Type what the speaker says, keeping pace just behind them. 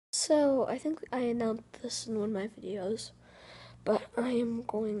So, I think I announced this in one of my videos, but I am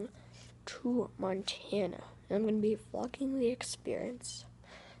going to Montana, and I'm going to be vlogging the experience.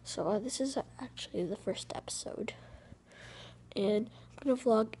 So, this is actually the first episode, and I'm going to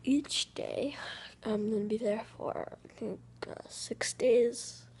vlog each day. I'm going to be there for, I think, 6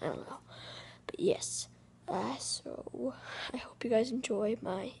 days. I don't know. But yes, so I hope you guys enjoy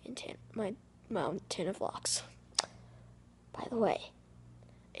my Montana vlogs. By the way,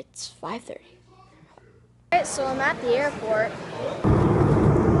 it's 5:30. Alright, so I'm at the airport.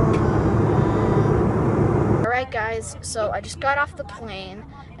 Alright guys, so I just got off the plane,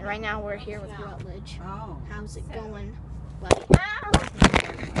 and right now we're here with Rutledge. How's it going?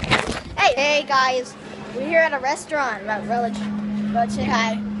 Hey guys, we're here at a restaurant. Rutledge, say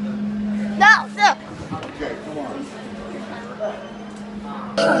hi. No! Okay, come on.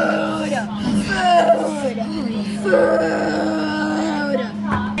 Food!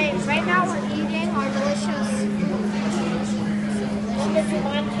 Hey, right now we're eating our delicious food.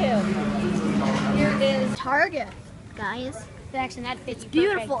 Here it is. Target, guys. It's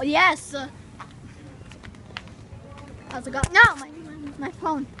beautiful. Perfect. Yes. How's it going? No, my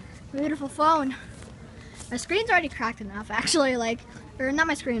phone. Beautiful phone. My screen's already cracked enough, actually. Or not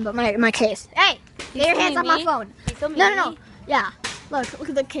my screen, but my case. Hey, get your hands off my phone. No. Yeah. Look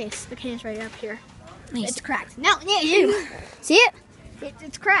at the case. The case right up here. Nice. It's cracked. No, yeah, you. See it?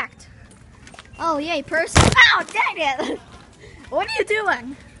 It's cracked. Oh, yay, person. Ow, dang it. What are you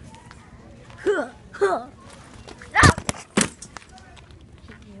doing? No.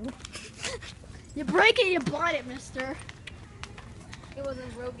 You break it, you bought it, mister. It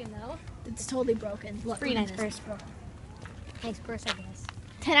wasn't broken though. It's totally broken. Look, pretty nice purse, bro. Nice purse, I guess.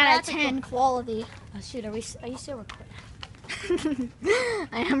 10 out of 10 quality. Oh shoot, are you still recording?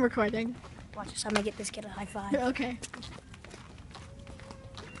 I am recording. Watch this, I'm gonna get this kid a high five. Okay.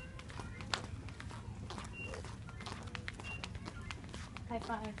 High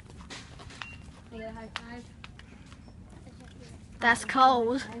five. I get a high five. That's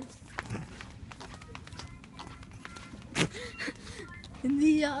cold. In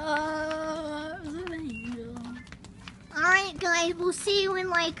the arms of an angel. Alright guys, we'll see you in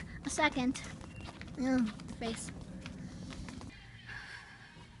like a second. Face.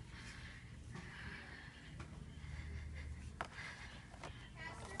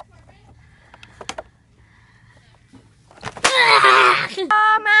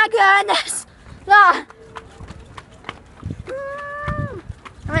 Oh my goodness! Ah.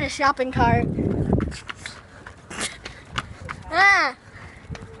 I'm in a shopping cart.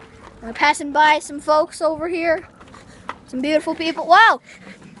 I'm passing by some folks over here. Some beautiful people. Wow!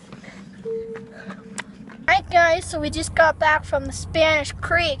 Alright guys, so we just got back from the Spanish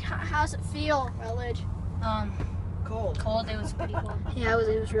Creek. How's it feel, Rutledge? Cold. Cold, it was pretty cold. Yeah,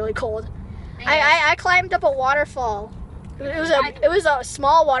 it was really cold. I climbed up a waterfall. It was a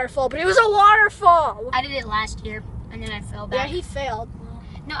small waterfall, but it was a waterfall. I did it last year, and then I fell back. Yeah, he failed.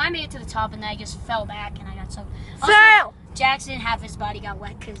 No, I made it to the top, and then I just fell back, and I got soaked. Fail! Jackson, half his body got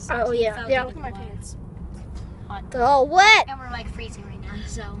wet because Oh he yeah, fell yeah. deep Look at in my the water. pants. Hot. They're all wet. And we're like freezing right now,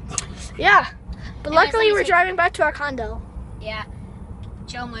 so Yeah, but Anyways, luckily let me we're see. driving back to our condo. yeah.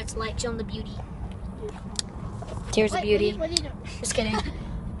 Show him what it's like. Show him the beauty. Here's the beauty. What are you doing? Just kidding. All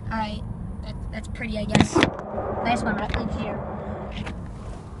right, that's pretty, I guess. Nice one, Rutledge here.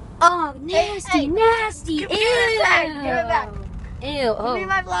 Oh, nasty, Hey, nasty. give it back, give it back. Ew. Give me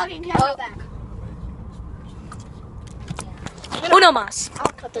my vlogging camera back. Uno más.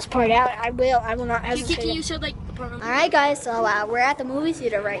 I'll cut this part out. I will not hesitate. You should like. Alright guys, so we're at the movie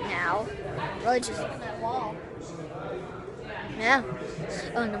theater right now. Really just looking at that wall. Yeah.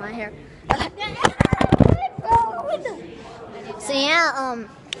 Oh no, my hair. So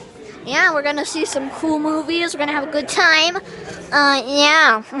yeah, we're gonna see some cool movies. We're gonna have a good time.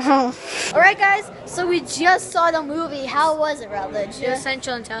 Yeah. Alright guys, so we just saw the movie. How was it, Rutledge? It was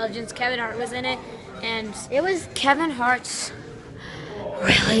Central Intelligence. Kevin Hart was in it, and It was Kevin Hart's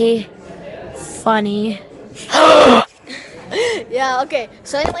really funny. Yeah, okay.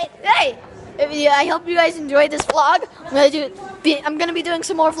 So anyway, hey! I hope you guys enjoyed this vlog. I'm gonna be doing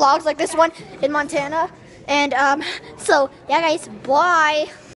some more vlogs like this one in Montana. And so yeah guys, bye.